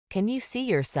Can you see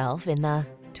yourself in the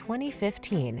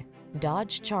 2015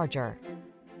 Dodge Charger?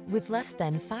 With less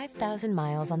than 5,000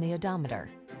 miles on the odometer,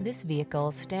 this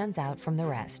vehicle stands out from the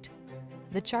rest.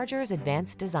 The Charger's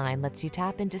advanced design lets you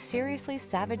tap into seriously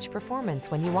savage performance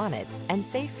when you want it and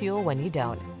save fuel when you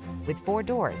don't. With 4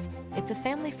 doors, it's a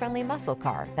family-friendly muscle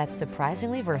car that's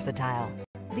surprisingly versatile.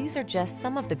 These are just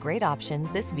some of the great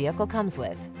options this vehicle comes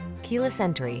with: keyless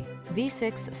entry,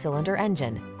 V6 cylinder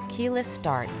engine, keyless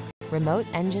start, remote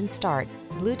engine start,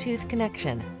 Bluetooth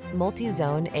connection,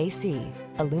 multi-zone AC,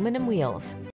 aluminum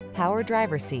wheels, power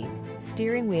driver's seat,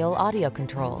 steering wheel audio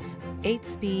controls,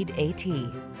 8-speed AT,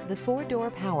 the 4-door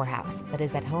powerhouse that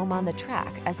is at home on the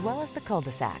track as well as the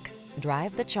cul-de-sac.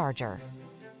 Drive the Charger.